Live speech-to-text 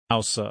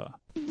Hausa.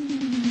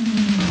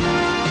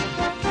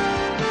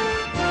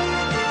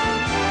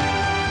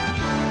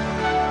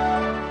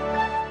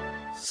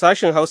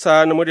 Sashen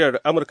Hausa na muryar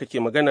Amurka ke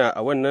magana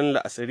a wannan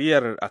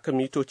la'asariyar a kan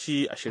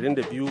mitoci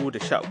 22 da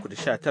 13 da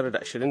 19 da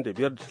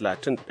 25 da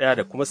 31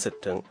 da kuma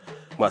 60.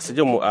 Masu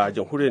jinmu a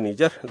jamhuriyar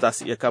Nijar za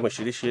su iya kama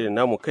shirye-shiryen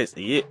namu kai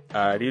tsaye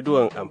a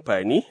rediyon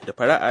amfani da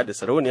fara'a da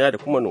sarauniya da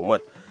kuma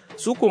nomad.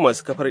 Su ko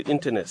masu kafar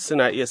intanet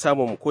suna iya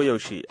samun mu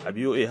koyaushe a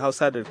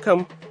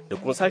voahausa.com da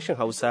kuma sashen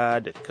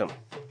hausa.com.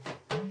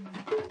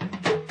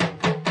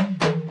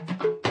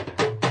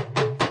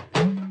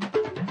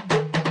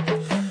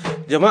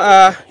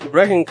 Jama'a,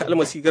 Ibrahim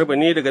Kalmasi Garba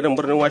ne daga nan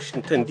birnin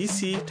Washington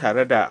DC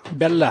tare da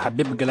Bello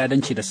Habib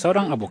Galadanci da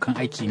sauran abokan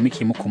aiki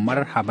muke muku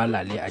marhaba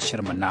lale a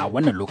shirma na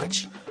wannan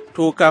lokaci.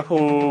 To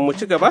kafin mu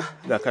ci gaba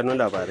ga kanun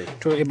labarai.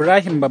 To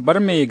Ibrahim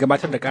babbar mai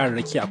gabatar da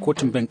kararraki a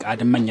kotun bin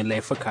kadin manyan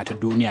laifuka ta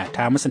duniya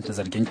ta musanta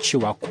zargin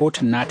cewa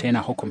kotun nata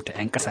yana hukunta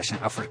 'yan kasashen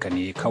Afirka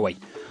ne kawai.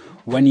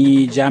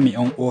 Wani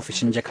jami'in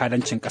ofishin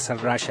jakadancin kasar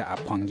Rasha a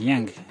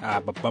Pyongyang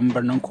a babban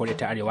birnin Koriya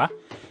ta Arewa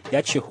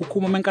ya ce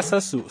hukumomin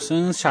kasarsu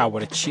sun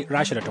shawarci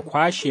Rasha da ta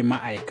kwashe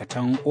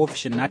ma'aikatan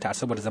ofishin nata a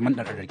saboda zaman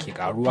ɗarɗar ke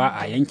karuwa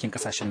a yankin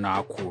kasashen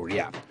na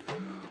Koriya.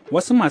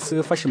 Wasu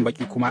masu fashin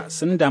baki kuma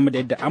sun damu da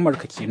yadda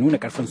Amurka ke nuna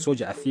karfin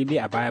soja a fili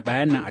a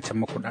baya-bayan nan a can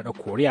makudaɗar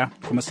Koriya,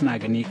 kuma suna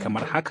gani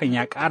kamar hakan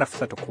ya ƙara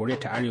fusata Koriya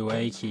ta Arewa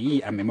yake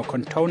yi a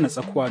maimakon tauna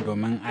tsakuwa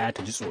domin aya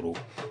ta ji tsoro.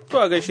 To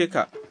a gaishe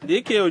ka, da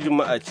yake yau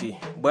Juma'a ce,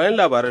 bayan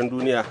labaran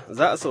duniya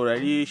za a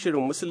saurari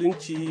shirin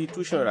musulunci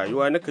tushen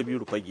rayuwa na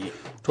Kabiru Fage.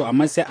 To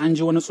amma sai an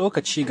ji wani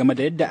tsokaci game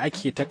da yadda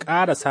ake ta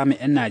ƙara samun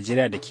 'yan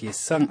Najeriya da ke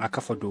son a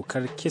kafa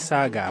dokar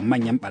kisa ga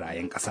manyan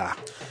ɓarayin ƙasa.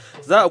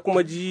 Za a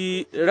kuma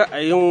ji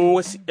ra'ayin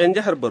wasu 'yan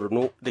jihar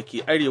Borno da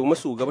ke arewa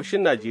maso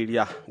gabashin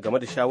Najeriya game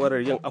da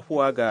shawarar yin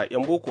afuwa ga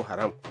 'yan Boko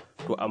Haram.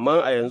 To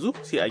amma a yanzu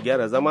sai a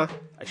gyara zama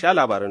a sha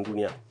labaran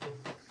duniya.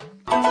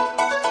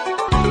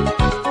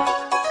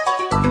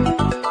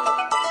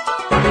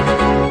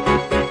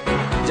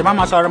 Jama'a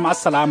masu haramu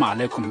assalamu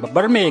alaikum.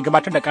 Babbar mai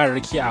gabatar da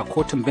kararraki a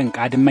kotun bin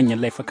kadin manyan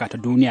laifuka ta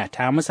duniya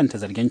ta musanta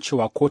zargin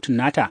cewa kotun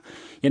nata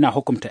yana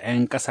hukunta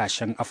 'yan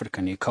kasashen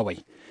Afirka ne kawai.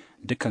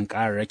 Dukkan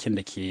kararrakin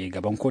da ke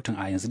gaban kotun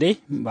a yanzu dai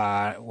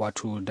ba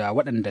wato da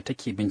waɗanda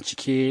take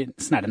bincike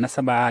suna da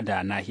nasaba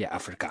da nahiyar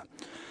Afirka.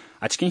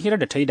 A cikin hirar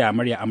da ta yi da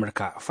murya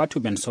Amurka, Fatu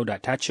Bensouda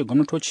ta ce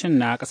gwamnatocin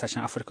na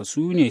kasashen Afirka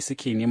su ne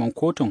suke neman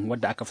kotun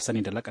wadda aka fi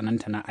sani da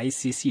lakananta na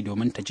ICC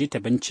domin ta je ta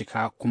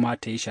bincika kuma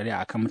ta yi shari'a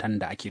akan mutanen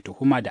da ake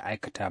tuhuma da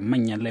aikata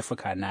manyan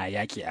laifuka na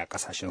yaƙi a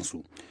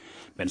kasashensu.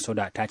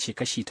 Bensouda ta ce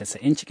kashi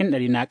 90 cikin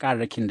 100 na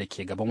kararrakin da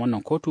ke gaban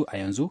wannan kotu a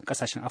yanzu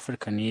kasashen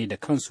Afirka ne da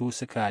kansu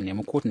suka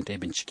nemi kotun ta yi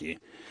bincike.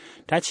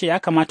 Ta ce ya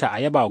kamata a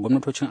yaba wa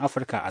gwamnatocin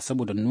Afirka a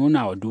saboda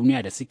nuna wa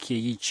duniya da suke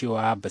yi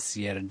cewa ba su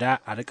yarda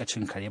a rika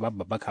cin kare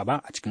babbaka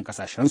ba a cikin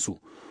kasashensu.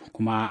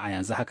 Kuma a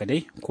yanzu haka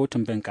dai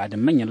kotun bin kadin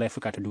manyan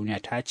laifuka ta duniya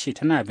ta ce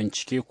tana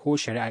bincike ko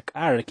shari'a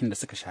kararrakin da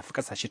suka shafi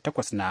kasashe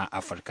 8 na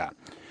Afirka.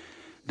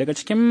 Daga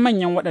cikin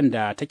manyan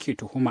waɗanda take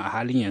tuhuma a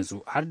halin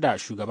yanzu har da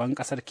shugaban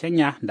ƙasar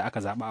Kenya da aka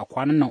zaɓa a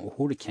kwanan nan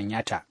Uhuru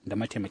Kenyatta da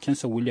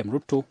mataimakinsa William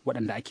Ruto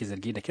waɗanda ake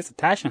zargi da kisa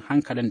tashin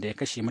hankalin da ya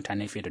kashe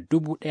mutane fiye da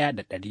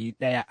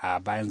 1,100 a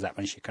bayan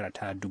zaben shekara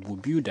ta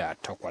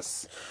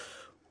 2008.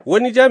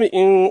 Wani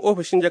jami'in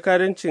ofishin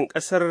jakadancin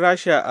ƙasar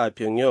Rasha a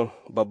Pyongyang,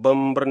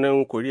 babban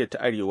birnin Koriya ta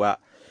Arewa,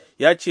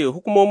 ya ce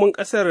hukumomin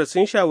ƙasar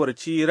sun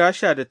shawarci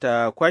Rasha da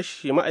ta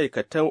kwashe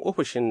ma'aikatan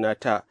ofishin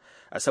nata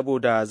a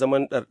saboda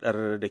zaman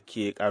ɗarɗar da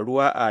ke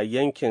ƙaruwa a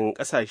yankin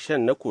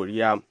ƙasashen na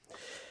Koriya.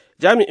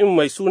 Jami'in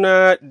mai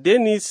suna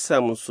Denis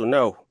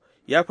Samsonov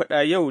ya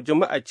faɗa yau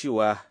Juma'a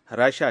cewa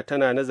Rasha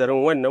tana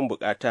nazarin wannan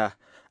bukata,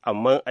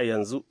 amma a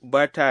yanzu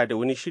ba ta da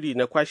wani shiri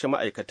na kwashe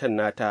ma'aikatan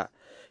nata.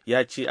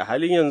 Ya ce a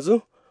halin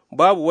yanzu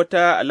babu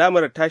wata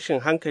alamar tashin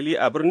hankali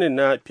a birnin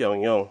na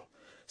Pyongyang.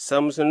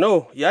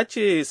 Samsonov ya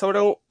ce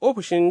sauran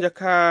ofishin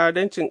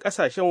jakadancin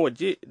ƙasashen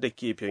waje da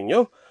ke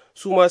Pyongyang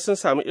su ma sun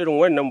samu irin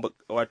wannan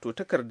wato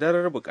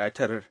takardar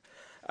buƙatar.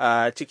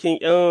 A cikin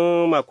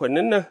 'yan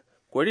makonnin nan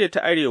Koriya ta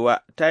Arewa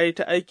ta yi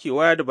ta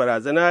aikewa da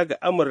barazana ga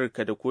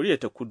Amurka da Koriya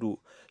ta Kudu,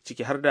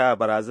 ciki har da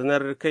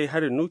barazanar kai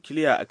harin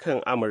nukiliya a kan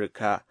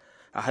Amurka.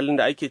 A halin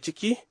da ake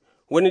ciki,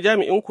 wani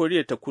jami'in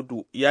Koriya ta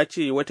Kudu ya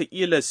ce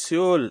watakila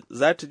Seoul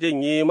za ta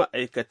janye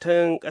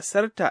ma'aikatan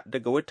ƙasarta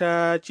daga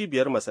wata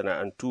cibiyar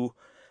masana'antu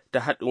ta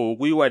haɗin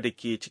gwiwa da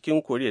ke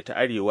cikin Koriya ta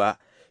Arewa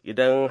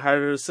idan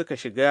har suka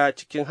shiga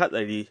cikin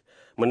hatsari.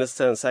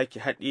 Ministan sake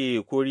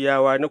haɗe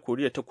Koriyawa na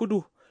Koriya ta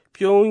Kudu,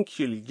 Pyong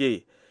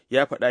Kil-ge,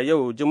 ya faɗa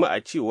yau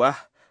Juma'a cewa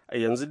a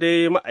yanzu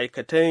dai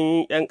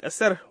ma'aikatan 'yan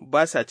ƙasar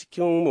ba sa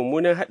cikin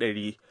mummunan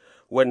haɗari.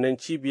 Wannan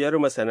cibiyar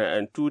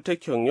masana'antu ta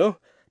Pyongyang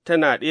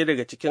tana ɗaya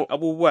daga cikin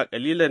abubuwa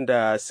ƙalilan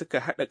da suka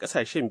haɗa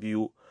ƙasashen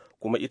biyu,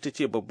 kuma ita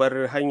ce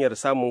babbar hanyar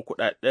samun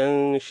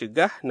kuɗaɗen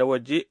shiga na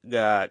waje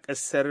ga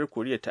ƙasar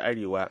Koriya ta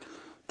Arewa.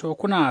 To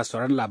kuna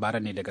sauran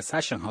labaran ne daga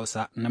sashen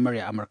Hausa na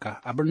murya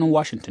Amurka a birnin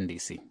Washington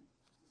DC.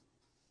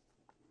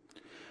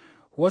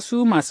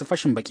 Wasu masu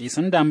fashin baki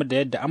sun damu da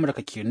yadda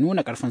Amurka ke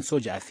nuna ƙarfin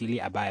soja a fili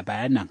a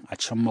baya-bayan nan a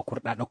can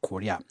makurɗaɗar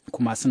Koriya,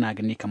 kuma suna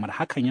gani kamar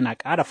hakan yana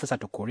ƙara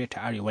fusata Koriya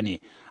ta Arewa ne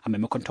a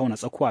maimakon tauna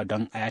tsakuwa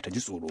don aya ta ji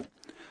tsoro.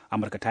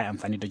 Amurka ta yi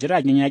amfani da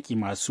jiragen yaƙi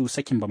masu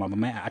sakin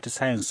bama-bamai a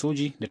atisayen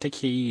soji da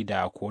take yi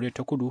da Koriya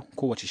ta Kudu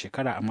kowace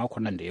shekara a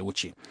makon nan da ya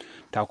wuce.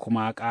 Ta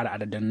kuma ƙara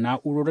adadin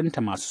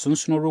na'urorinta masu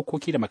sunsunan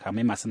rokoki da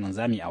makamai masu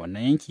linzami a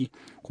wannan yanki,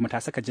 kuma ta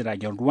saka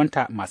jiragen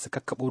ruwanta masu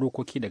kakkaɓo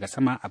rokoki daga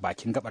sama a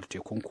bakin gabar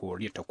tekun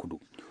Koriya ta Kudu.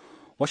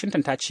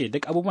 Washington ta ce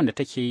duk abubuwan da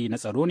take yi na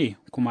tsaro ne,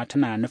 kuma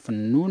tana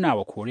nufin nuna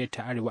wa Koriya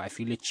ta Arewa a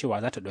fili cewa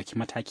za ta ɗauki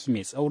mataki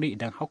mai tsauri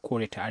idan har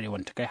Koriya ta Arewa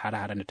ta kai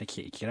hare-haren da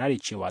take ikirari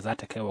cewa za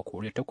ta kai wa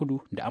Koriya ta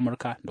Kudu da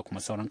Amurka da kuma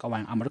sauran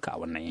ƙawayen Amurka a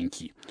wannan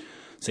yanki.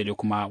 Sai dai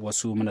kuma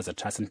wasu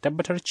manazarta sun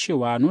tabbatar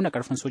cewa nuna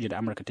ƙarfin soja da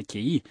Amurka take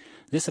yi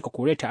zai saka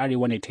Koriya ta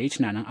Arewa ne ta yi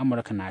tunanin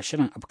Amurka na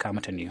shirin afka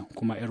mata ne,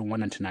 kuma irin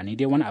wannan tunani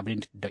dai wani abu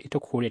da ita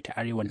Koriya ta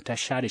Arewa ta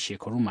share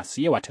shekaru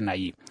masu yawa tana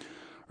yi.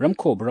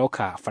 Ramko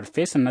Broka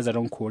farfesan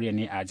nazarin Koriya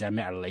ne a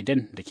jami'ar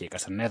Leiden da ke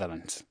ƙasar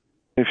Netherlands.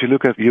 If you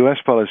look at US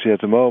policy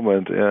at the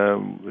moment,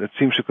 it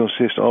seems to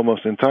consist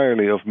almost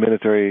entirely of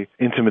military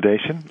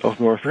intimidation of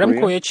North Korea.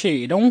 Ramko ya ce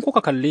idan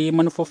kuka kalli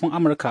manufofin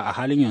Amurka a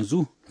halin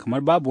yanzu,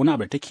 kamar babu wani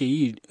abu da take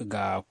yi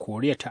ga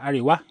Koriya ta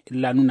Arewa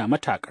illa nuna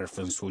mata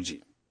ƙarfin soji.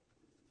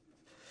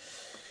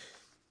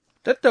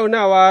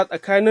 Tattaunawa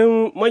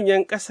tsakanin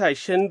manyan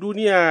ƙasashen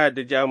duniya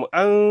da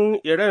jami'an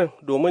Iran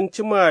domin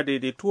cimma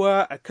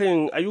daidaituwa a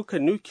kan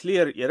ayyukan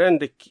nukiliyar Iran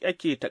da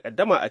ake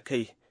takaddama a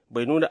kai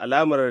bai nuna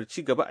alamar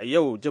ci gaba a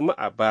yau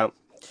Juma'a ba.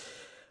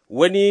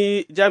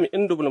 Wani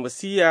jami'in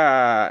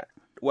diplomasiyya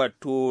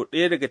wato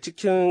ɗaya daga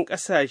cikin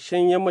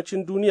ƙasashen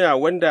yammacin duniya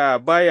wanda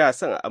baya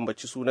son a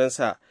ambaci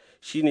sunansa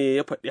shine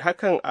ya faɗi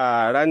hakan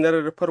a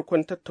ranar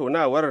farkon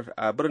tattaunawar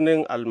a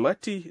birnin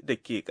Almaty da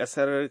ke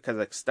ƙasar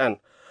Kazakhstan.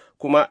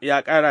 Kuma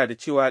ya ƙara da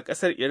cewa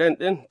ƙasar Iran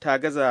ɗin ta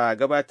gaza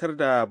gabatar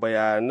da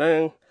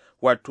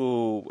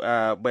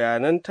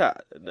bayananta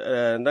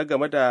na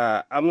game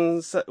da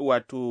amsa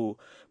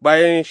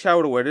bayan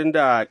shawarwarin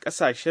da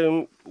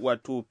ƙasashen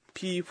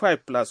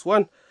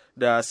P5+1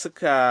 da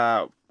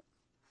suka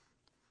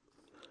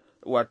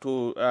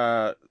watan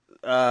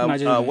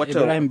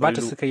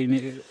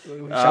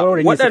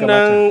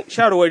waɗannan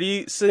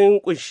shawarwari sun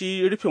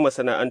ƙunshi rufe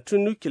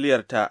masana'antun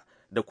nukiliyarta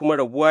da kuma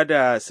rabuwa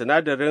da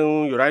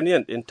sinadarin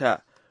uranium ɗinta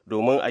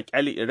domin a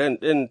ƙyale Iran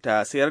ɗin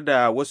ta sayar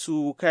da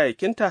wasu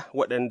kayayyakinta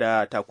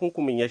waɗanda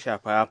takunkumin ya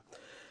shafa.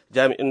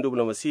 Jami'in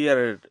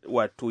diplomasiyyar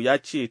ya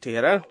ce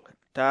Tehran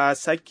ta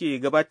sake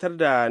gabatar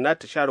da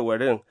nata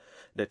shawarwarin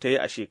da ta yi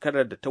a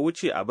shekarar da ta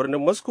wuce a birnin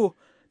Moscow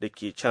da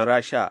ke can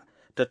Rasha,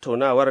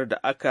 tattaunawar da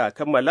aka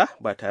kammala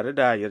ba tare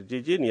da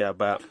yarjejeniya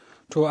ba.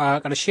 To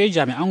a ƙarshe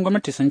jami'an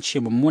gwamnati sun ce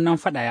mummunan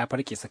fada ya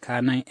farke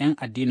tsakanin 'yan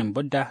addinin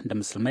Budda da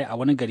Musulmai a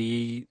wani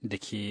gari da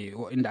ke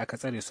inda aka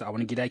tsare su a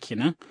wani gida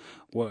kenan,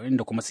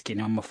 inda kuma suke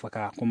neman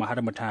mafaka, kuma har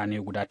mutane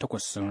guda 8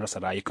 sun rasa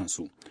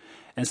rayukansu.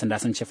 'Yan sanda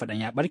sun ce fadan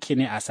ya barke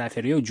ne a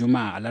safiyar yau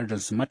Juma'a a lardin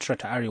Sumatra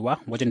ta Arewa,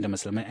 wajen da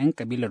Musulmai 'yan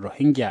kabilar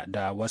Rohingya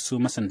da wasu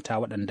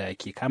masanta waɗanda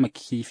ke kama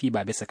kifi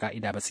ba bisa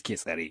ka'ida ba suke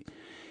tsare.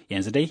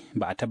 Yanzu dai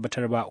ba a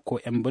tabbatar ba ko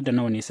 'yan Budda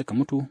nawa ne suka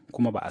mutu,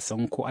 kuma ba a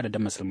san ko adadin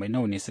musulmai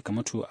nawa ne suka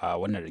mutu a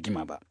wannan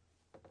rigima ba.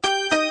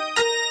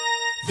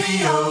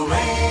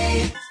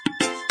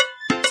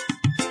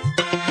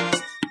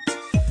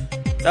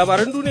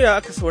 Labaran duniya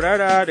aka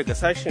saurara daga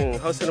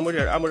sashen Hausa na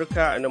muryar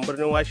Amurka a nan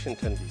birnin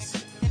Washington DC.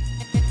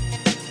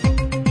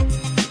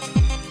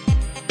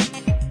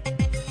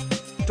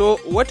 To,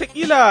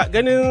 watakila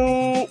ganin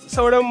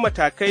sauran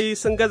matakai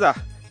sun gaza.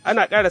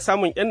 Ana ƙara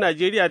samun 'yan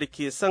Najeriya da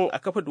ke son a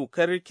kafa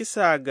dokar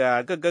kisa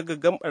ga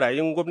gaggagaggan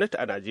ɓarayin gwamnati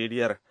a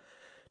Najeriya.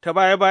 Ta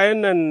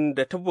baya-bayan nan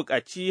da ta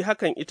buƙaci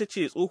hakan ita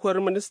ce tsohuwar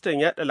ministan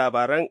yaɗa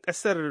labaran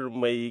ƙasar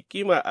mai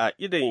kima a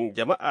idon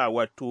jama'a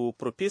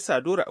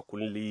Profesa Dora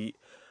Akunli,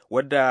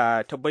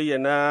 wadda ta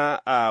bayyana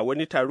a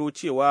wani taro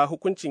cewa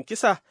hukuncin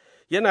kisa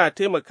yana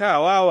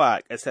taimakawa wa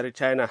ƙasar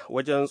China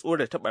wajen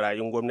tsorata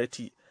ɓarayin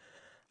gwamnati.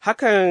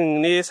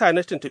 Hakan ne ya sa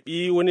na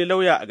tuntuɓi wani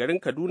lauya a garin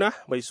Kaduna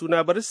mai suna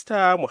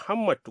barista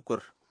Muhammad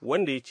Tukur,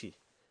 wanda ya ce.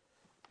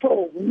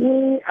 To,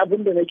 ni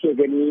abin da nake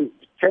gani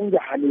canja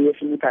hali ya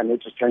fi mutane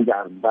su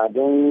canja ba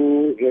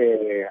don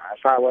a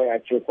sa waya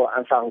ce ko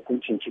an sa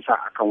hukuncin kisa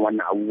akan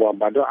wannan abubuwa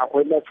ba, don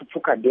akwai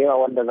laifuffuka da yawa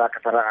wanda za ka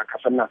tara a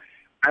kasar nan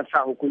an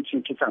sa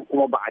hukuncin kisan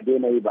kuma ba a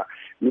daina yi ba.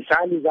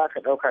 Misali za ka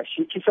ɗauka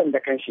shi kisan da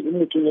kanshi in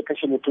mutum ya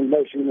kashe mutum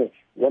laifi ne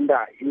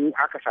wanda in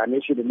aka same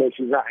shi da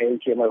laifi za a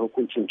yanke mai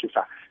hukuncin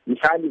kisa.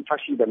 Misali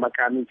fashi da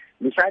makami.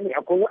 Misali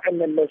akwai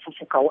waɗannan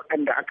laifuffuka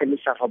waɗanda aka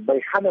lissafa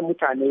bai hana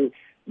mutane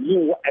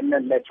yin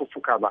waɗannan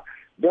laifuffuka ba.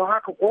 Don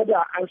haka ko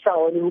da an sa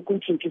wani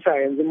hukuncin kisa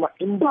yanzu ma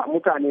in ba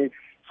mutane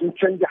sun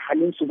canja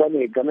halinsu ba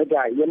ne game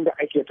da yadda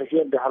ake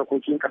tafiyar da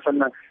harkokin ƙasar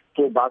nan,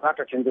 to ba za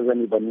ta canza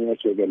zani ba ne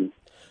nake gani.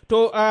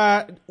 To,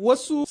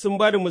 wasu sun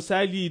ba da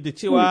misali da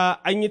cewa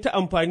an yi ta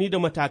amfani da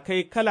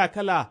matakai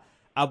kala-kala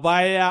a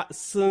baya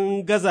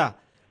sun gaza,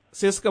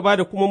 sai suka ba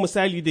da kuma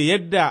misali da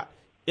yadda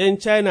 'yan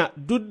China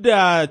duk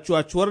da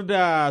cuwacuwar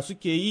da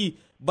suke yi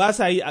ba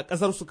sa yi a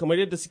ƙasarsu kamar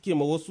yadda suke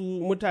ma wasu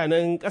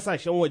mutanen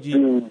ƙasashen waje.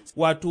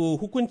 Wato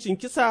hukuncin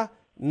kisa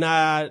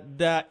na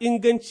da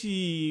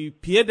inganci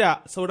fiye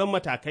da sauran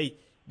matakai.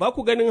 Ba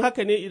ku ganin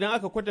haka ne idan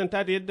aka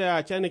kwatanta da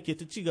yadda China ke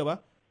ta ci gaba?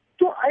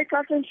 To, ai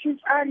kasan shi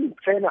tsarin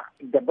China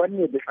daban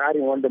ne da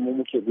tsarin wanda mu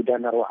muke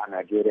gudanarwa a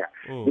Najeriya.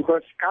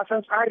 Because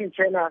kasan tsarin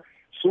China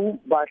su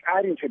ba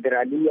tsarin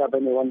federaliya ba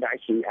ne wanda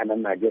ake yi a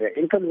nan Najeriya.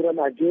 In ka lura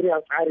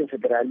Najeriya tsarin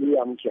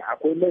federaliya muke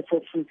akwai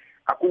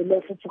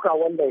laifuffuka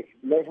wanda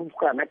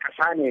laifuffuka na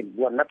ƙasa ne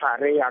na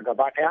tarayya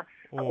gaba ɗaya,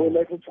 akwai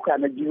laifuffuka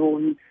na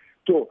jihohi.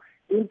 To,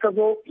 in ka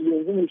zo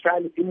yanzu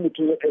misali in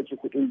mutum ya ɗauki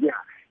kuɗin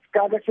jiha,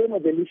 kaga sai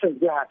majalisar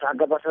jiha ta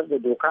gabatar da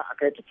doka a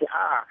kai ta ce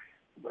a'a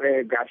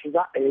gashi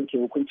za a yanke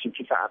hukuncin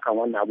kisa akan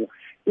wannan abu.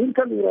 In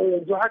ka lura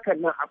yanzu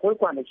hakan nan akwai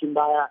kwanakin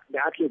baya da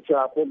ake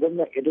cewa ko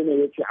gwamnan Edo ne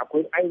ya ce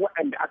akwai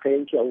waɗanda aka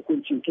yanke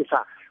hukuncin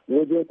kisa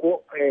waje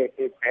ko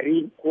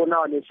ɗari ko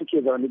nawa ne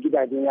suke zaune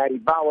gidajen yari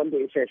ba wanda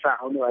ya sai sa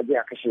hannu a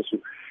a kashe su.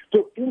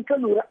 To in ka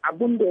lura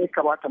abun da ya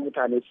kamata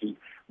mutane su yi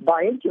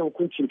ba yanke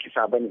hukuncin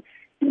kisa ba ne.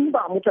 In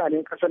ba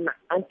mutanen ƙasar nan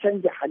an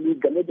canja hali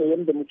game da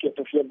yadda muke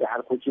tafiyar da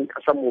harkokin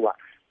ƙasarmu ba,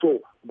 to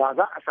ba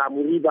za a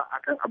samu riba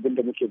akan abin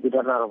da muke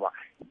gudanar ba.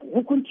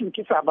 Hukuncin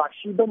kisa ba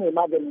shi ba ne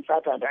maganin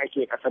sata da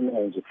ake ƙasar nan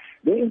yanzu.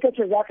 Don in ka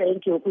ce za ka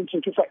yanke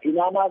hukuncin kisa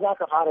ina ma za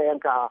ka fara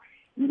yankawa.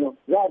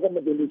 Za a ga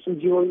majalisun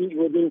jihohi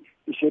wajen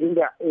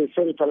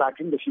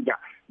 36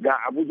 ga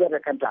Abuja da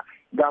kanta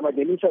ga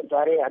majalisar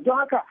tarayya. Don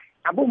haka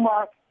abin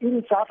ma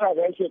irin sata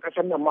da yake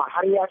kasar nan ma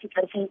har ya fi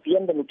karfin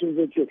yadda mutum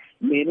zai ce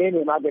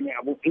menene magani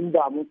abu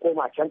inda mun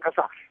koma can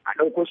kasa a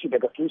ɗauko shi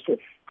daga tushe.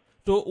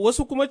 To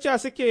wasu kuma cewa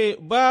suke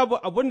babu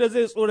abin da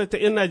zai tsorata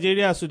 'yan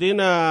Najeriya su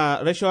daina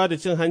rashawa da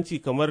cin hanci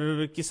kamar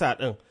kisa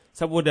ɗin.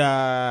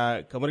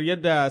 Saboda kamar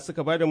yadda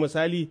suka bada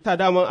misali, ta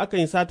daman akan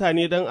yi sata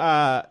ne don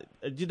a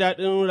ji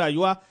daɗin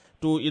rayuwa,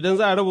 to idan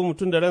za a raba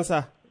mutum da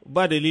ransa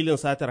ba dalilin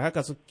satar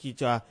haka suke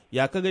cewa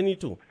ya ka gani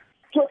to.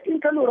 To in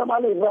ka lura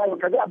Malam Ibrahim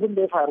ka ga abin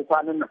da ya faru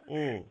kwanan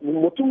nan.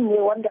 Mutum ne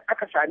wanda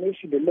aka same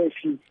shi da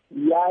laifi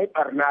ya yi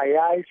barna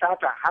ya yi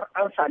sata har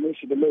an same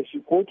shi da laifi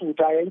kotu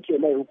ta yanke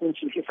mai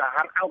hukunci kisa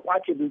har an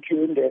kwace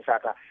dukiyoyin da ya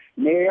sata.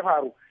 Me ya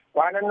faru?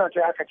 Kwanan nan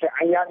sai aka ce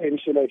an yafe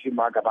mishi laifin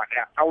ma gaba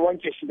ɗaya an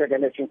wanke shi daga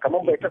laifin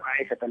kamar bai taɓa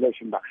aikata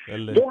laifin ba.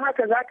 Don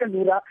haka za ka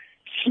lura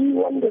shi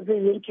wanda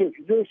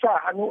zai sa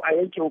hannu a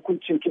yanke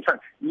hukuncin kisan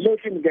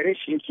laifin gare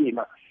shi yake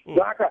ma.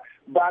 Don haka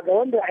ba ga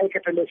wanda ya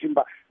aikata laifin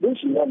ba. Don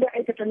shi wanda ya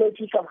aikata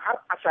laifi kam har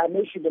a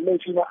same shi da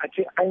laifi ma a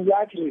ce an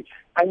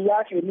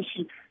yafe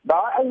mishi ba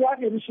an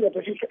yafe mishi ya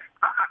tafi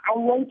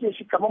an wanke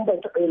shi kamar bai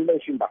taɓa yin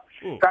laifin ba.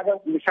 Kaga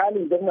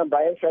misalin gwamnan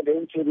bayan sa da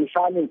yanke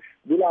misalin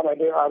Bulama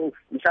da Faru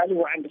misalin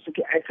waɗanda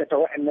suke aikata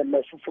waɗannan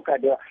laifuffuka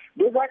da yawa.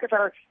 Don za ka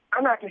tarar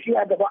ana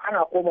tafiya gaba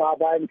ana komawa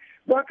bayani.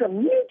 Don haka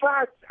me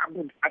fa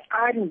a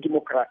tsarin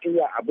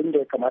dimokuraɗiyya abin da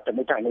ya kamata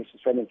mutane su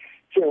sani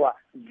cewa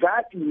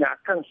zaɓi na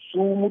kan su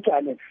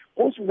mutane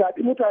ko su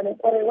zaɓi mutanen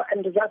ƙwarai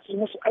waɗanda za su yi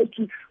musu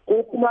aiki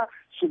ko kuma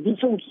su bi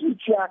son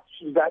zuciya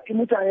su zaɓi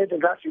mutane da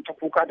za su yi ta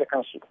kuka da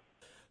kansu.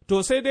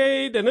 To sai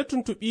dai da na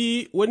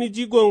tuntuɓi wani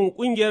jigon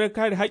ƙungiyar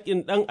kare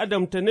haƙƙin ɗan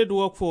adam ta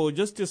Network for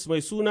Justice mai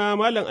suna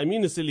Malam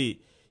Aminu Sule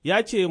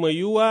ya ce mai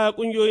yiwuwa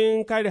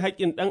ƙungiyoyin kare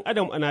haƙƙin ɗan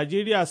adam a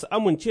Najeriya su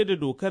amince da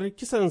dokar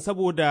kisan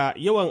saboda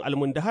yawan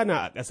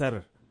almundahana a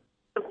ƙasar.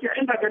 Gaskiya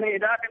ina ganin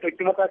idan aka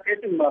ɗauki matakai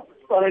ɗin masu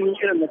tsanani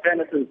irin na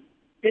China ɗin,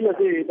 ina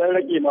zai dan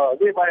rage ma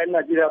zai bayan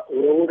Najeriya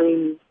tsoro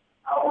wurin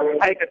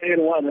aikata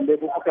irin waɗannan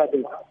laifuka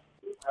ɗin.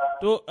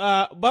 To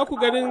ba ku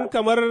ganin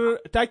kamar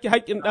take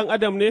haƙƙin ɗan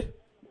adam ne?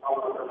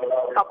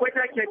 Akwai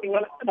take haƙƙin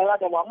ɗan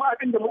adam amma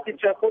abin da muke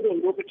cewa ko da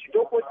lokaci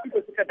dokoki da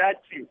suka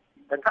dace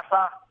da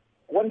ƙasa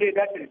wanda ya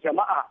dace da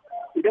jama'a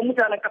idan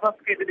mutanen ƙasa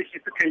suka yi da shi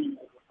suka yi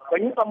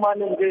ban yi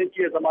tsammanin zai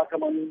iya zama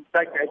kamar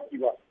take haƙƙi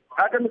ba.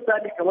 Kaga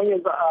misali kamar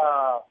yanzu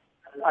a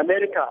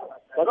Amerika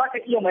ba za ka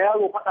iya ma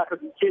yaro faɗa ka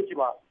duke shi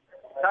ba.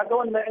 Kaga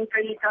wannan in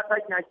kai ka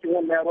take haƙƙin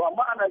wannan yaro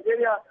amma a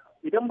Najeriya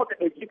idan baka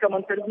ɗauki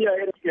kamar tarbiyya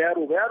ya rike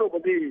yaro ba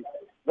zai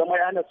zama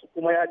yana su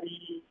kuma ya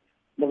bi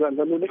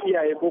maganganu na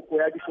iyaye ko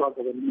ya bi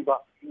shugabanni ba.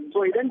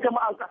 So idan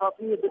jama'an ƙasa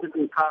sun yarda da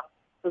doka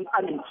sun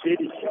amince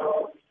da shi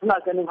suna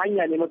ganin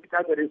hanya ne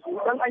mafita gare su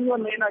dan an yi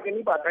wannan yana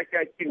gani ba take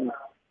haƙƙin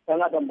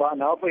ɗan adam ba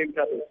na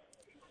fahimta da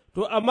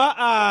To, amma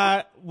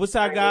a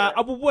bisa ga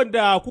abubuwan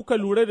da kuka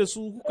lura da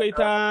su kuka yi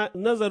ta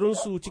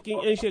nazarinsu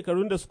cikin 'yan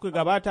shekarun da suka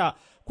gabata,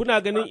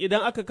 kuna ganin idan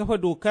aka kafa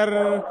dokar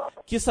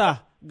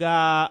kisa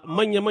ga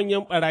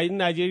manya-manyan barayin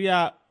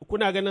Najeriya,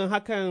 kuna ganin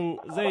hakan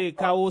zai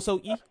kawo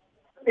sauƙi?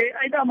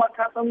 Ai dama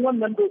ka san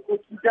wannan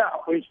dokoki da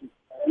akwai su.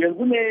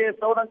 Yanzu ne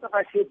sauran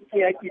kasashe suke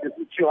yaƙi da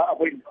su cewa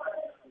akwai.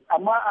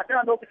 Amma a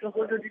da lokacin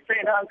sojoji sai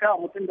idan an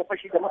kama mutum da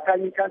fashi da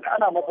makami kaga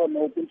ana masa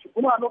wannan hukunci.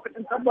 Kuma a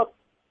lokacin tabbas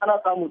ana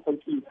samun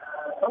sauki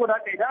saboda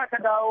haka idan aka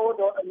dawo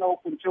da waɗannan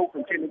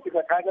hukunce na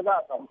kisa kaga za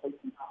a samu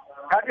sauki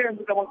kaga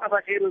yanzu kamar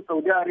kasashe irin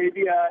Saudi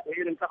Arabia da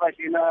irin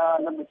kasashe na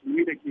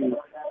musulmi da ke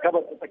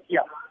gabas ta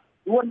tsakiya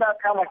duk wanda aka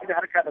kama shi da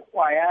harka da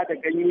kwaya da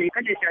ganye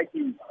kaje shi ake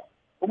yi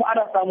kuma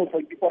ana samun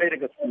sauki kwarai da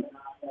gaske.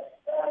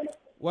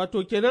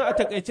 Wato kenan a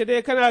takaice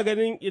dai kana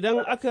ganin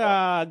idan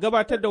aka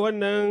gabatar da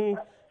wannan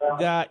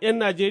ga 'yan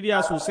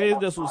Najeriya sosai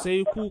da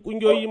sosai ku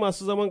ƙungiyoyi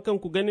masu zaman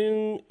kanku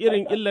ganin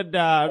irin illar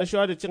da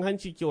rashawa da cin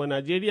hanci ke wa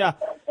Najeriya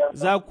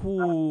za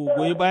ku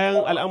goyi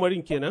bayan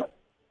al'amarin kenan?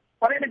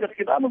 Kwarai da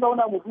gaske za mu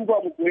zauna mu duba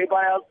mu goyi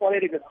baya kwarai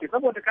da gaske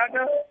saboda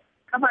kaga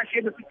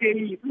kasashe da suke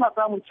yi suna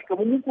samun cika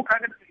mu ku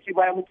kaga da suke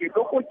baya muke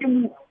dokokin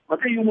mu ba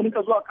zai yi mu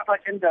rinka zuwa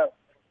kasashen da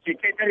ke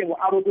kai tare mu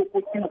aro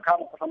dokokin mu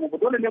kama kasan mu ba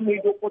dole ne mu yi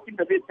dokokin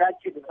da zai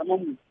dace da zaman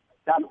mu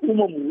da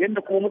al'ummar mu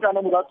yadda kuma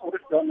mutanen mu za su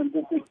wuce da wannan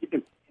dokoki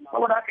din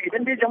saboda haka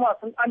idan dai jama'a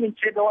sun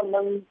amince da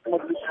wannan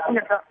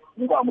majalisar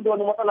mun ba mu da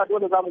wani matsala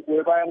dole za mu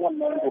goyi bayan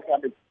wannan doka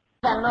din.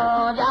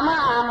 Sannu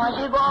jama'a mu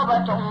shigo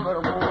batun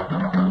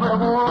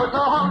burgu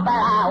tsohon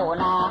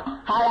ɓarauna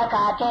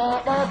haraka ce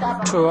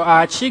ɗaya. To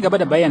a ci gaba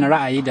da bayyana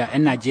ra'ayi da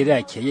 'yan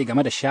Najeriya ke yi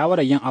game da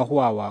shawarar yin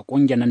ahuwa wa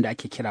ƙungiyar nan da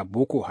ake kira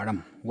Boko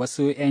Haram,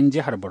 wasu 'yan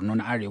jihar Borno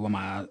na arewa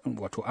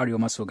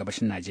maso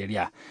gabashin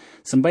Najeriya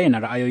sun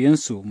bayyana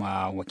ra'ayoyinsu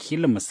ma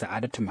wakilin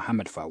Sa'adatu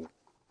Muhammad Fawu.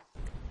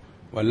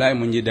 Wallahi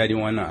mun ji daɗin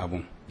wannan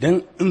abun.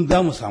 Dan in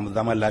za mu samu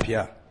zaman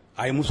lafiya,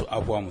 a yi musu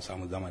afuwa mu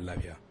samu zaman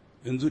lafiya.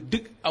 Yanzu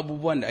duk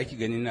abubuwan da ake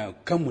gani na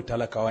kanmu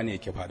talakawa ne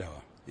yake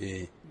fadawa.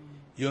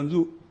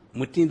 Yanzu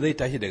mutum zai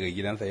tashi daga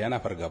gidansa yana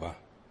fargaba.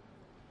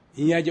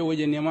 In ya je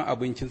wajen neman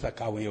abincinsa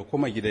kawai ya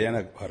koma gida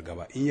yana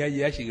fargaba. In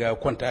ya shiga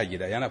kwanta a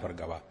gida yana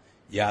fargaba.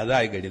 Ya za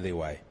a yi gari zai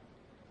waye.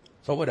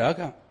 Saboda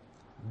haka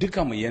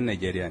duka mu yan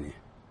Najeriya ne.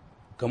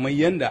 Kamar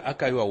yadda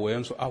aka yi wa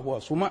wayansu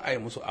afuwa su ma a yi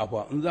musu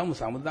afuwa in za mu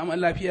samu zaman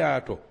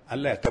lafiya to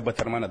Allah ya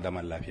tabbatar mana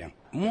zaman lafiya.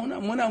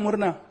 Muna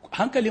murna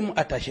hankalinmu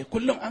a tashe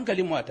kullum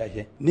hankalinmu a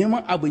tashe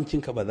neman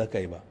abincinka ba za ka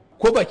yi ba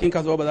ko bakin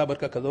kasuwa ba za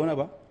barka ka zauna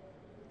ba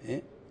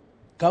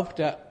ka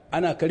fita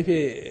ana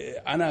karfe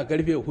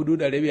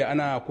 4:30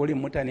 ana korin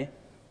mutane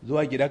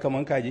zuwa gida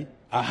kaman kaji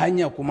a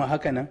hanya kuma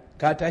haka nan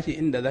ka tashi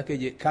inda za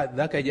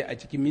ka je a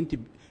cikin minti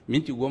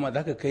 10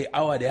 za ka kai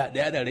awa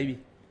daya da rabi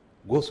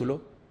go slow.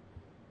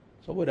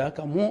 Saboda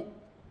haka mu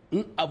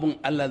in abin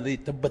Allah zai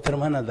tabbatar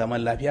mana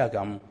zaman lafiya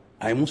ga mu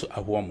a yi musu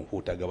abuwa mu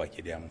huta gaba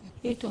ki daya mu.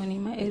 To ne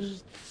ma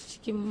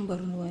cikin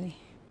Borno ne.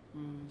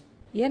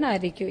 Yana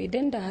da kyau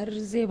idan da har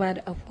zai ba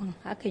da afuwan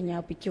hakan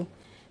ya fi kyau.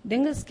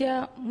 Don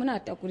gaskiya muna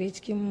takure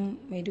cikin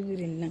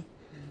Maiduguri nan.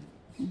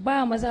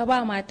 Ba maza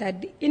ba mata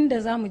duk inda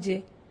za mu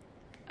je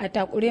a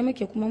takure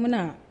muke kuma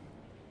muna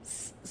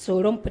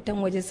tsoron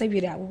fitan waje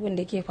saboda abubuwan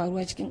da ke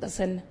faruwa cikin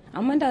ƙasar nan.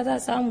 Amma da za a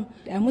samu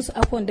da musu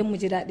afuwan don mu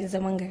ji daɗin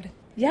zaman garin.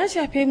 Ya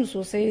shafe mu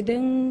sosai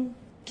don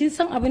kin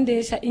san abin da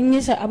ya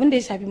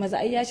shafi maza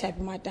ai ya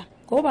shafi mata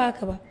ko ba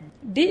haka ba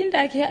duk inda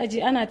ake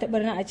aji ana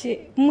tabarna a ce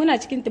muna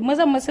cikin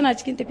mazan ma suna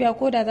cikin tafiya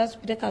ko da za su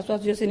fita kasuwa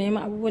su je su nemi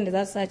abubuwan da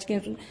za su sa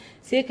cikin su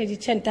sai ka ji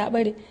can ta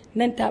bare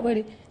nan ta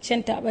bare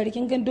can ta bare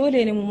kin gan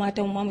dole ne mu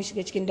matan mu mu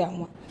shiga cikin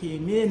damuwa. Ke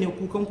me ne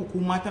kukan ku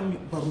matan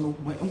Borno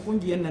mai yan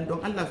kungiyar nan don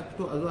Allah su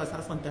fito a zuwa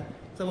sasanta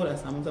saboda a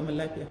samu zaman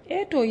lafiya.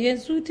 To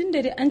yanzu tun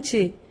da dai an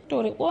ce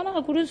to roƙo na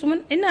gurin su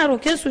ina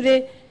roke su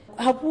dai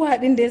hafuwa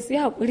din da su yi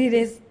hakuri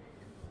da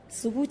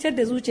su hucar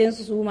da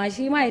zuciyarsu su ma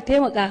shi ma ya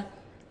taimaka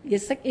ya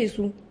sake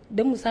su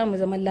don mu samu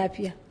zaman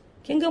lafiya.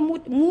 Kin ga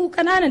mu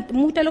kananan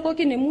mu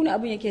talakokin ne mu ne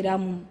abin yake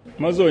damu.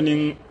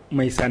 Mazonin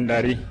mai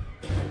sandare.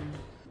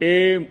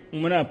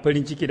 Muna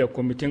farin ciki da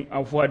kwamitin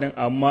afuwa din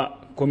amma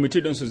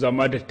kwamiti din su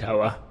zama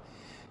dattawa.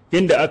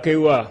 Yadda aka yi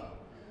wa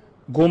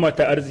goma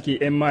ta arziki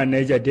 'yan ma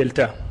Niger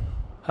Delta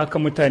haka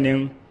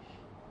mutanen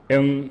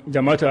 'yan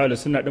jama'atu ala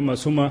suna ɗin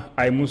masu ma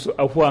a yi musu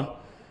afuwa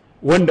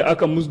wanda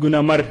aka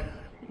musguna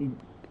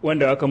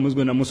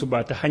musu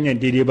ba ta hanyar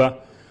daidai ba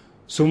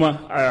su ma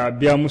a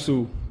biya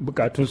musu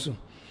bukatunsu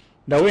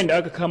da wayanda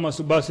aka kama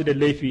su ba su da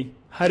laifi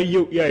har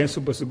yau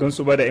iyayensu ba su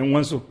gansu ba da yan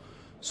wansu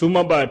su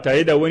ma ba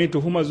tare da wani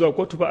tuhuma zuwa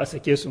kotu ba a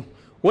sake su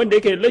wanda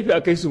yake da laifi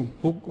a kai su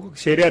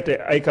shari'a ta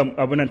aika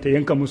abunan ta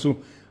yanka musu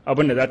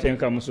abin da za ta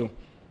yanka musu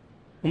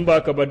in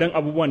ba ka ba dan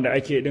abubuwan da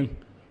ake din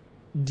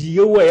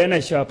yawa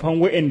yana shafan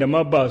wa'anda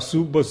ma ba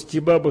su ci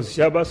ba su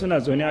sha ba suna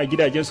zaune a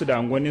gidajensu da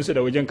angoninsu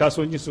da wajen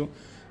kasuwancinsu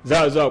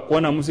za a zo a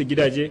kona musu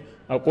gidaje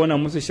a kona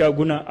musu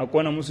shaguna a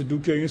kona musu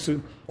dukiyoyinsu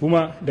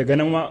kuma daga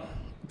nan ma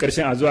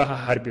karshen a zuwa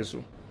harbe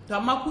su. To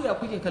amma ku ya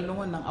kuke kallon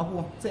wannan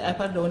abubuwan sai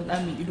haifar da wani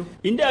ɗan mai ido?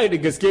 Inda da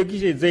gaske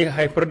kishe zai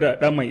haifar da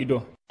ɗan mai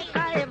ido.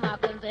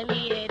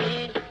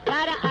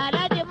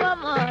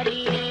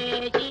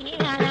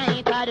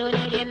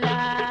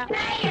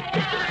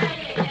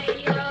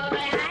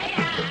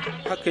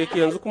 Haka yake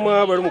yanzu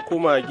kuma bari mu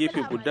koma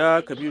gefe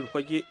guda Kabiru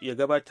Fage ya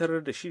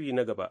gabatar da shiri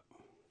na gaba.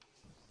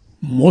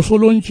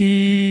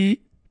 Musulunci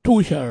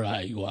tushen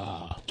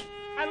rayuwa.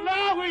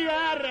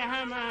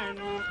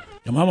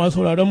 Jama'a masu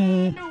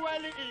sauraronmu,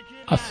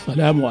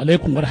 Assalamu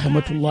alaikum wa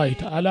rahmatullahi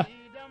ta'ala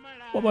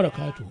wa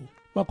barakatuhu.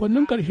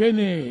 Makonnin karshe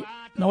ne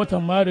na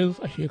watan Maris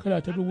a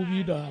shekara ta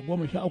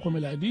 2013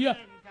 miladiya,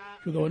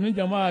 shugabannin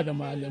jama'a da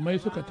malamai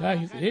suka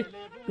tashi tsaye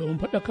domin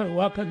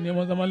faɗakarwa kan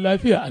neman zaman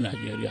lafiya a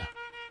Najeriya.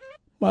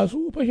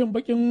 Masu fashin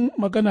bakin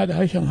magana da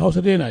harshen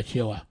Hausa dai na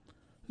cewa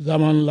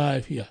zaman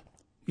lafiya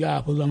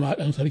ya fi zama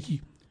ɗan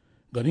sarki.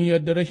 Ganin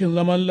yadda rashin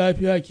zaman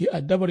lafiya ke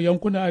addabar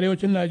yankunan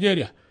arewacin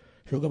Najeriya,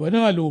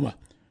 shugabannin al'umma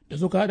da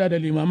suka hada da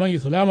limaman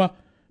Islama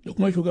da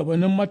kuma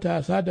shugabannin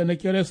matasa da na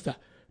kirista,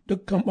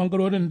 dukkan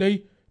ɓangarorin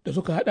dai da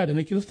suka haɗa da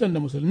na kiristan da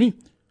musulmi,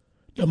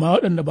 da ma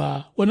waɗanda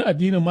ba wani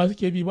addinin ma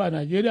suke bi ba a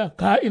Najeriya,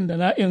 ka'in da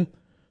na'in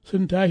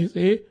sun tashi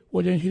tsaye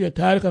wajen shirya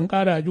tarukan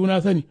ƙara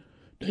juna sani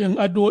da yin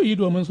addu'o'i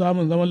domin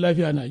samun zaman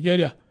lafiya a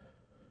Najeriya.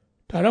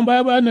 Taron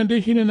baya-bayan nan dai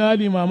shine na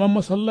limaman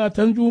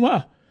masallatan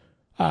Juma'a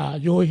a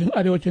jihohin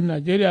arewacin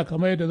Najeriya,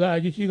 kamar yadda za a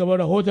ji ci gaban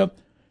rahoton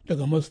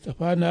daga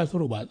Mustapha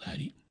Nasiru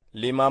Batsari.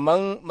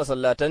 Limaman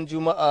masallatan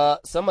Juma'a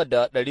sama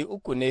da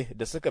 300 ne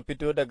da suka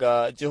fito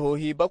daga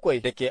jihohi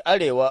 7 da ke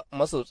arewa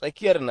maso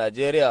tsakiyar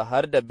Najeriya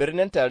har da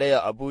birnin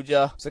tarayya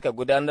Abuja suka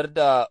gudanar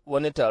da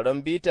wani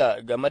taron bita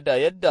game da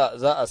yadda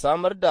za a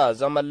samar da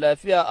zaman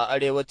lafiya a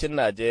arewacin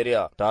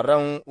Najeriya.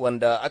 Taron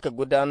wanda aka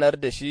gudanar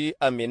da shi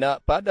a Mina,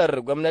 fadar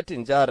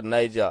gwamnatin jihar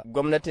Niger.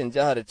 Gwamnatin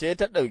jihar ce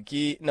ta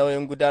ɗauki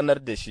nauyin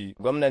gudanar da shi.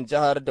 Gwamnan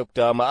jihar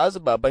Dr. Ma'azu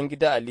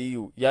Babangida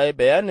Aliyu ya yi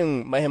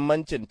bayanin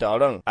mahimmancin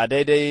taron a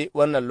daidai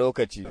wannan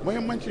lokaci.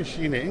 Muhimmancin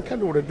shi ne in ka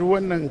lura duk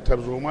wannan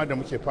tarzoma da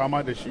muke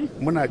fama da shi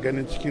muna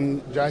ganin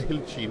cikin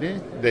jahilci ne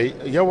da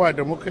yawa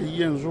da muka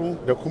yi yanzu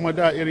da kuma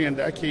da irin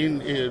yadda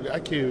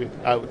ake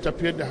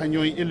tafiyar da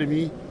hanyoyin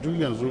ilimi duk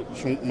yanzu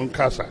mun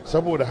kasa.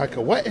 Saboda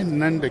haka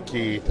wa'annan da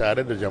ke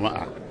tare da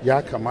jama'a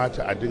ya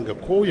kamata a dinga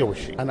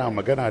koyaushe ana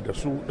magana da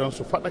su don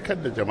su faɗakar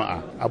da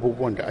jama'a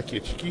abubuwan da ake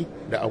ciki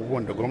da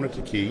abubuwan da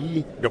gwamnati ke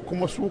yi da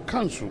kuma su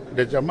kansu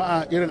da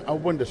jama'a irin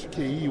abubuwan da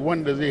suke yi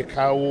wanda zai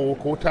kawo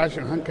ko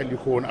tashin hankali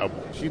ko wani abu.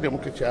 Shi da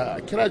muka ce a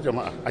kira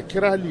jama'a, a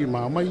kira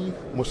limamai,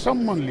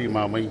 musamman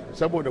limamai,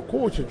 saboda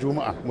kowace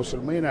juma'a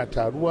musulmai na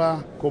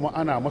taruwa kuma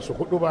ana masu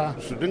huduba,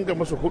 su dinga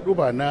masu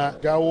huduba na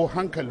jawo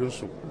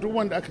hankalinsu. Duk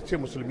wanda aka ce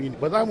musulmi ne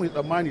ba za mu yi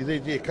tsammani zai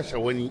je kashe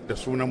wani da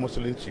sunan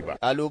musulunci ba.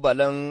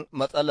 Kalubalen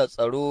matsalar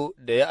tsaro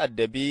da ya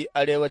addabi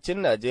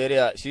arewacin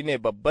Najeriya shine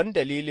babban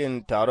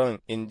dalilin taron,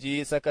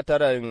 inji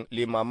sakataren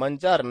limaman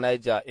jihar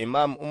Niger,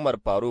 Imam Umar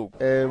Faru.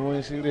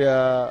 Mun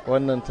shirya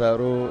wannan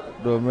taro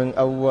domin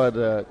abubuwa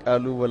da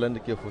kalubalen da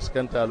ke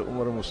fuskanta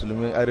al'ummar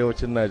musulmin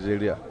arewacin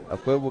Najeriya.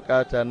 Akwai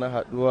bukata na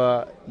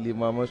haduwa,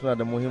 limamai suna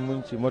da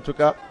muhimmanci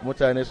matuka,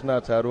 mutane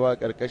suna taruwa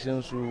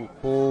karkashin su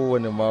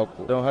kowane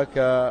mako. Don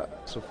haka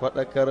su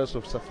faɗakar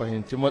su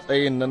fahimci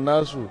matsayin nan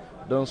nasu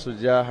don su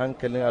ja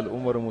hankalin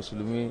al'ummar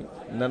musulmi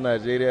na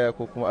Najeriya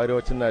ko kuma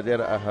arewacin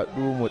Najeriya a haɗu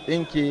mu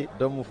ɗinke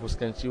don mu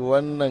fuskanci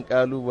wannan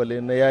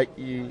kalubale na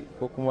yaƙi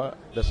ko kuma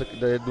da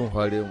ya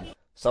dunhware mu.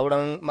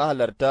 Sauran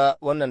mahalarta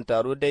wannan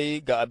taro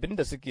dai ga abin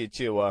da suke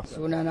cewa.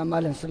 Sunana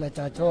Malam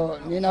Sulata, to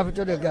ni na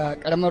fito daga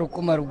karamar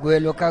hukumar Goye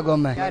Local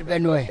Government, jihar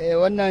Benue.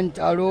 Wannan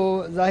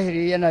taro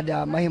zahiri yana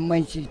da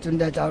mahimmanci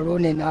tunda taro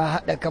ne na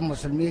haɗa kan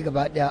musulmi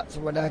gaba ɗaya,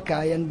 saboda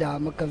haka yanda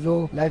muka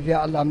zo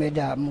lafiya Allah mai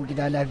da mu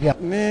gida lafiya.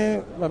 Ni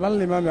babban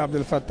limami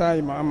Abdul Fattah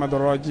Muhammad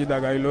Raji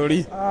daga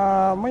Ilori.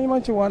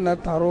 Mahimmancin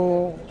wannan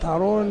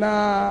taro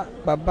na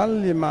babban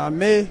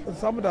limamai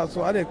saboda su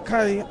haɗa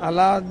kai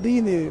ala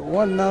dini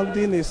wannan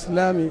dini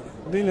Islam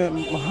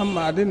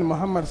addinin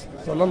Muhammad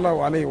sallallahu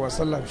alaihi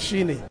wasallam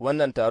shine.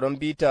 Wannan taron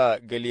bita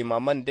ga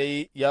limaman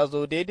dai ya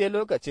zo daidai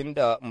lokacin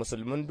da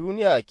musulmin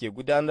duniya ke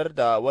gudanar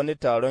da wani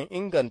taron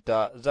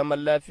inganta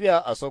zaman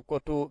lafiya a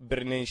Sokoto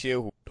birnin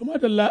Shehu. To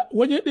madalla,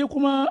 waje ɗaya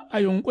kuma a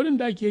yunkurin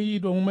da ake yi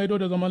domin maido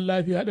da zaman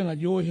lafiya ɗin a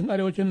jihohin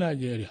arewacin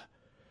Najeriya.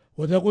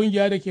 Wata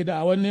ƙungiya da ke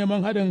da'awar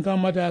neman haɗin kan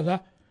matasa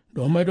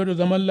domin maido da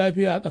zaman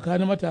lafiya a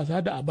tsakanin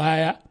matasa da a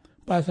baya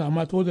ba sa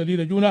ma tozali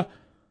da juna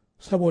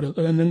saboda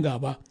tsananin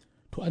gaba.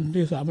 To an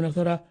dai samu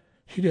nasara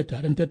shirya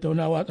taron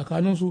tattaunawa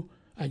tsakaninsu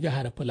a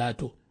jihar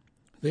Filato.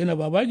 Zainab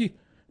Babaji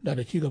da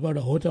ci gaban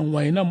rahoton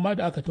wainan ma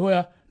da aka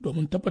toya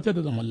domin tabbatar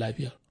da zaman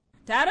lafiya.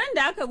 Taron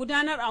da aka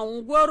gudanar a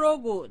unguwar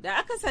Rogo da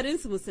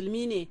akasarinsu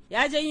musulmi ne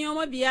ya janyo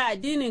mabiya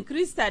addinin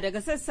Krista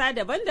daga sassa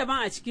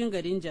daban-daban a cikin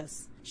garin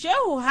Jos.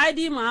 Shehu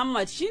Hadi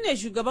Muhammad shine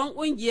shugaban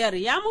kungiyar,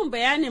 ya mun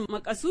bayanin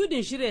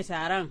makasudin shirya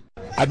taron.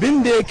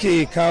 Abin da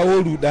yake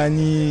kawo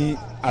rudani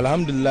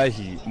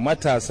alhamdulahi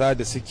matasa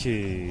da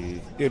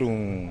suke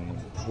irin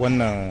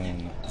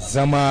wannan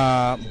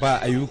zama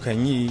ba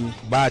ayyukan yi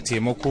ba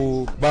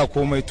taimako ba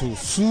komai, to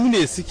su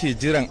ne suke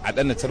jiran a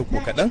ɗana tarko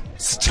kaɗan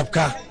su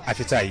cafka a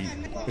fita yi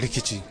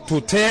rikici.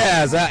 To ta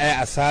yaya za a yi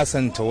a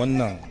sasanta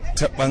wannan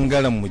ta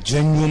ɓangaren mu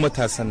janyo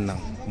matasan nan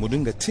mu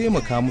dinga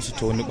taimaka musu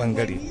ta wani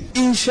ɓangare.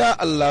 Insha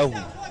Allahu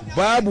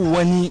babu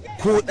wani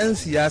ko ɗan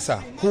siyasa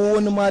ko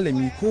wani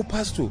malami ko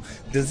fasto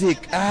da zai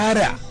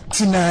ƙara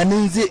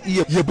tunanin zai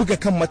iya ya buga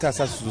kan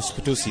matasa su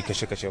fito su yi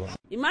kashe-kashe ba.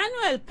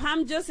 Emmanuel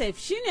Pam Joseph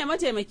shine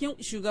mataimakin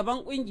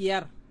shugaban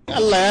kungiyar.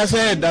 Allah ya sa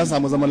yadda an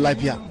samu zaman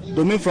lafiya,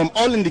 domin from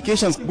all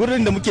indications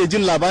gurin da muke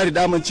jin labari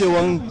daman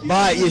cewa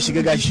ba a iya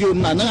shiga gashi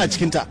na nan a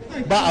cikinta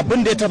ba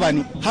abin da ya taba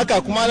ni.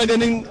 Haka kuma na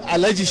ganin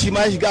Alhaji shi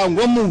ma ya shiga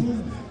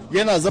angonmu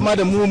yana zama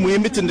da mu yi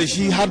mitin da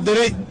shi har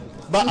dare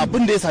ba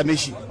abin da ya same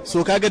shi.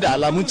 So kaga da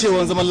alamun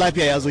cewa zaman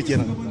lafiya ya zo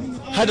kenan.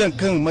 Hadan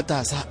kan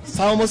matasa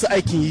samu musu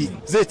aikin yi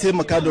zai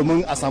taimaka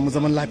domin a samu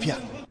zaman lafiya.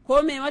 Ko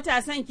me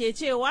matasan ke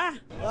cewa?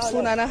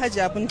 Sunana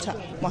Hajiya Binta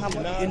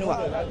Muhammad Inuwa.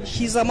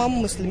 Shi zaman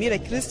musulmi da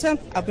Kiristan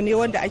abu ne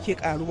wanda ake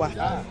karuwa.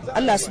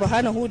 Allah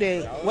subhanahu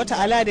da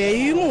wata'ala da ya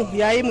yi mu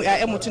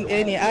 'ya'yan mutum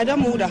ɗaya ne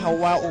Adamu da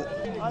Hawwa'u.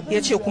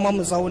 Ya ce kuma mu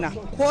zauna.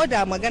 Ko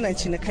da maganar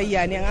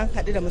cinikayya ne an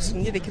haɗu da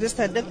musulmi da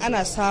Kiristan duk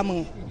ana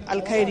samun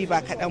alkhairi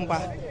ba kaɗan ba.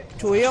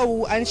 To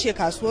yau an ce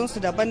kasuwansu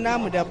daban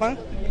namu daban,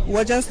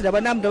 wajensu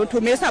daban namu daban,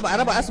 to me yasa ba a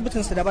raba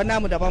asibitinsu daban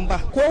namu daban ba?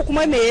 Ko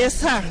kuma me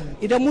yasa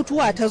idan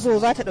mutuwa ta zo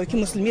za ta ɗauki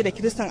musulmi da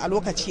Kiristan a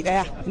lokaci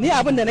ɗaya? Ni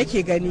abin da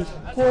nake gani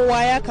kowa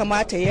ya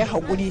kamata ya yi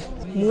haƙuri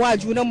mu wa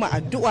junan mu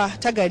addu'a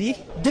ta gari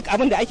duk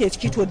abin da ake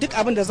ciki to duk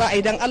abin da za a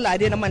yi dan Allah a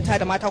daina manta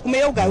da mata kuma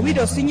yau ga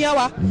widows sun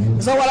yawa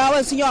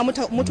zawarawan sun yawa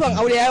mutuwan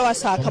aure yawa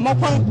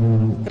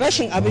sakamakon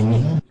rashin abin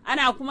yi.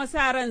 Ana kuma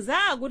sa ran za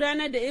a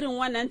gudanar da irin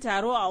wannan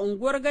taro a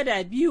unguwar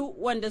Gada Biyu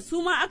wanda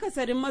su ma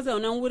akasarin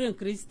mazaunan wurin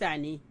Krista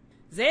ne.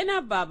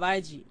 Zainab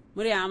Babaji,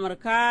 murya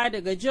Amurka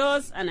daga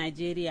Jos a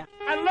Najeriya.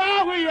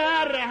 Allahu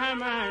ya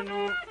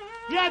rahamanu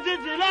ya ji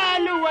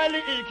jilalu wal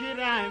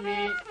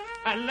ikirami.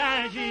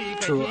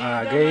 To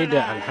a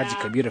gaida Alhaji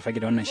Kabiru fage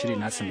da wannan shiri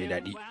nasa mai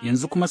daɗi.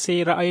 Yanzu kuma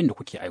sai ra'ayin da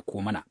kuke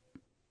aiko mana.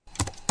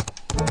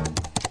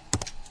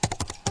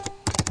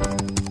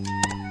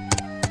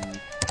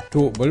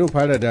 To bari mu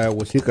fara da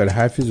wasikar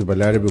Hafizu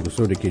Balarabe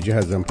Gusau da ke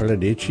jihar Zamfara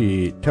da ya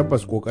ce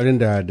tabbas kokarin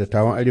da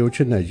dattawan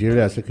arewacin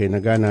Najeriya suka yi na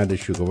gana da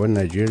shugaban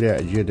Najeriya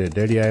a jiya da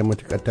dare ya yi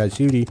matuƙar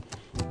tasiri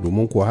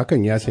domin ko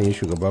hakan ya sanya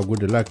shugaba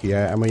Goodluck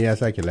ya yi amai ya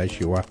sake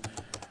lashewa.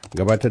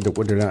 Gabatar da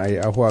kudirin ayi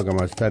ahuwa ga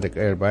masu tada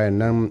kayar bayan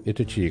nan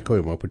ita ce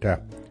kawai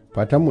mafita.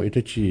 Fatanmu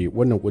ita ce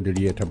wannan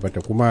kudiri ya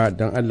tabbata kuma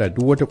don Allah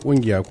duk wata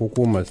kungiya ko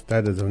kuma masu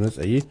tada zaune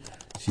tsaye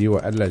su yi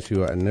wa Allah su yi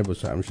wa annabi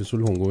su amshi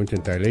sulhun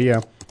gwamnatin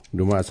tarayya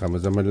domin a samu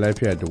zaman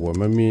lafiya da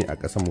gwamnati a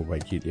ƙasar mu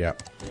baki ɗaya.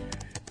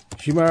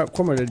 Shi ma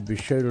Comrade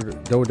Bishir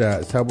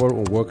Dauda sabuwar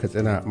unguwar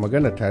Katsina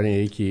magana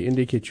tarin yake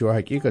inda yake cewa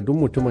hakika duk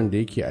mutumin da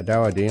yake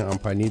adawa da yin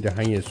amfani da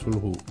hanyar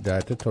sulhu da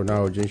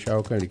tattaunawa wajen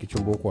shawo kan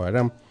rikicin Boko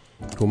Haram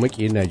to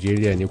maƙiyin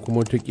Najeriya ne kuma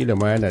wataƙila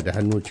ma yana da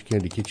hannu cikin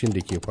rikicin da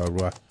ke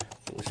faruwa.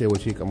 Sai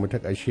wasiƙa mu ta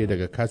ƙarshe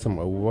daga Kasim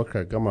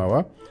Abubakar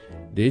Gamawa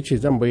da ya ce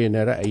zan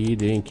bayyana ra'ayi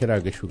da yin kira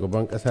ga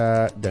shugaban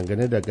ƙasa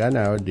dangane da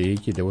ganawa da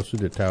yake da wasu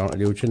dattawan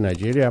arewacin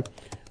Najeriya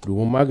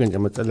domin magance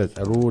matsalar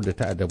tsaro da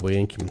ta adaba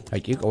yankin.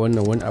 Hakika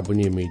wannan wani abu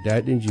ne mai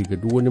daɗin ji ga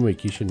duk wani mai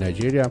kishin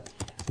Najeriya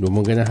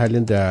domin ganin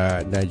halin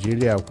da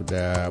Najeriya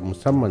da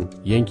musamman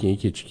yankin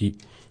yake ciki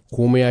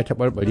kuma ya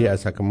taɓarɓare a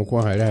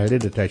sakamakon hare-hare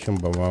da tashin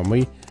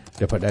bamamai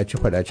da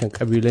faɗace-faɗacen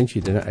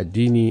ƙabilanci da na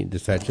addini da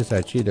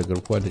sace-sace da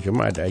garkuwa da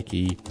jama'a da ake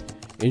yi.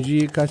 In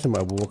ji Kasim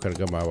Abubakar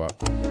Gamawa.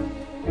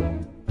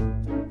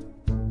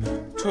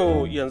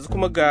 To yanzu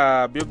kuma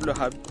ga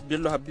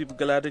Bello Habib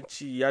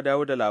Galadanci ya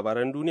dawo da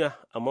labaran duniya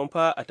amma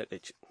fa a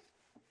takaice.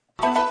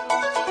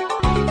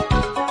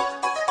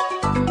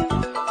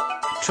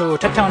 To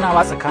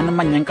tattaunawa tsakanin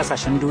manyan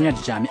kasashen duniya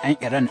da jami'an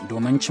Iran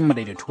domin cimma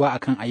daidaituwa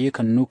akan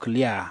ayyukan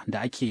nukiliya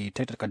da ake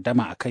ta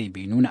takaddama a kai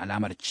bai nuna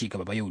alamar ci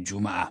gaba ba yau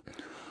Juma'a.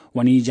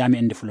 Wani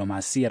jami'in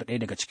diflomasiyyar ɗaya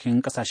daga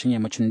cikin kasashen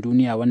yammacin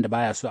duniya wanda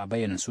baya so a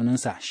bayyana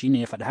sunansa shine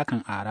ya faɗi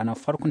hakan a ranar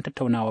farkon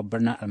tattaunawar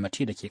birnin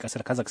Almaty da ke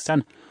ƙasar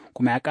Kazakhstan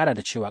kuma ya ƙara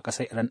da cewa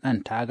ƙasar Iran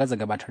ɗin ta gaza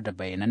gabatar da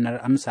bayyanannar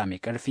amsa mai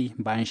ƙarfi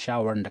bayan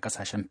shawarar da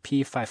kasashen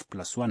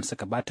P5+1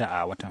 suka bata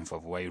a watan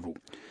Fabrairu.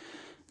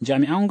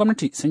 Jami'an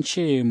gwamnati sun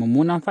ce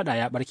mummunan fada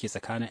ya barke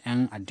tsakanin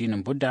 'yan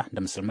addinin Buddha da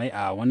musulmai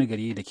a wani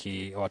gari da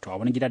ke a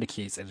wani gida da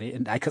ke tsare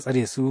da aka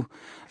tsare su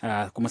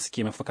kuma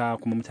suke mafaka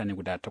kuma mutane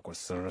guda 8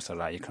 sun rasa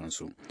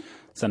rayukansu.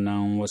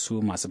 Sannan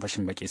wasu masu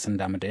fashin baki sun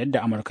damu da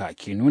yadda Amurka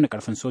ke nuna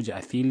karfin soja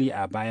a fili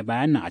a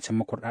baya-bayan nan a can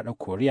makurɗaɗar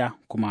Koriya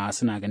kuma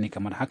suna gani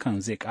kamar hakan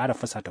zai ƙara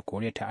fasata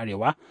Koriya ta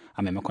Arewa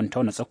a maimakon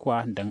tauna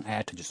tsakuwa don aya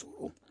ta ji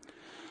tsoro.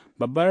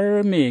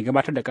 Babbar mai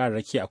gabatar da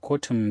kararraki a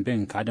kotun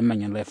bin kadin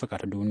manyan laifuka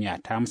ta duniya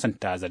ta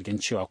musanta zargin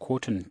cewa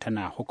kotun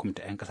tana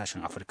hukunta 'yan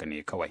kasashen Afirka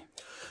ne kawai.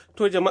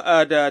 To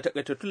jama'a da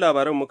takaitattun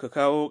labaran muka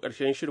kawo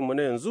ƙarshen shirinmu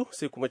na yanzu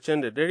sai kuma can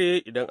da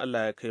dare idan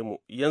Allah ya kai mu.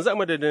 Yanzu a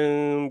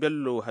madadin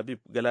Bello Habib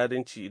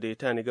Galadanci da ya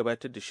tani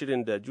gabatar da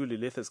shirin da Julie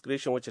Lathas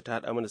Gresham wacce ta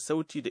haɗa mana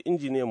sauti da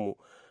injiniyan mu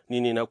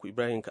ni ne naku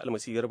Ibrahim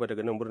Kalmasi Garba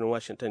daga nan birnin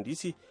Washington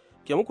DC.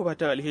 Ke muku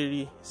fatan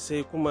alheri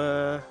sai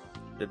kuma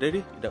da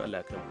dare idan Allah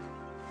ya kai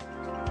mu.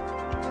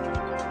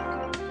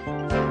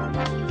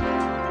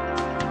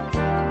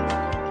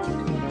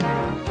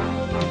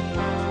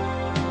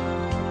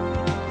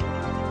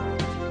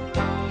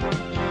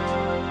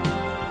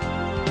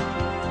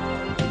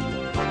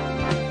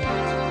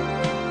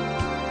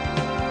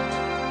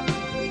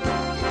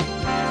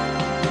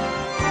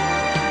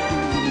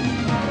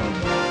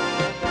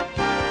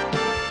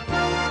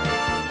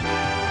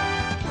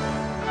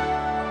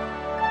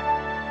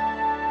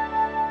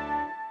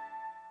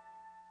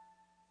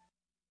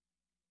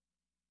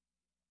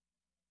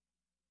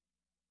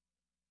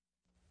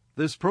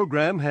 This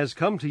program has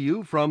come to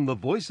you from the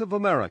Voice of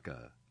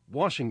America,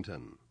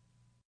 Washington.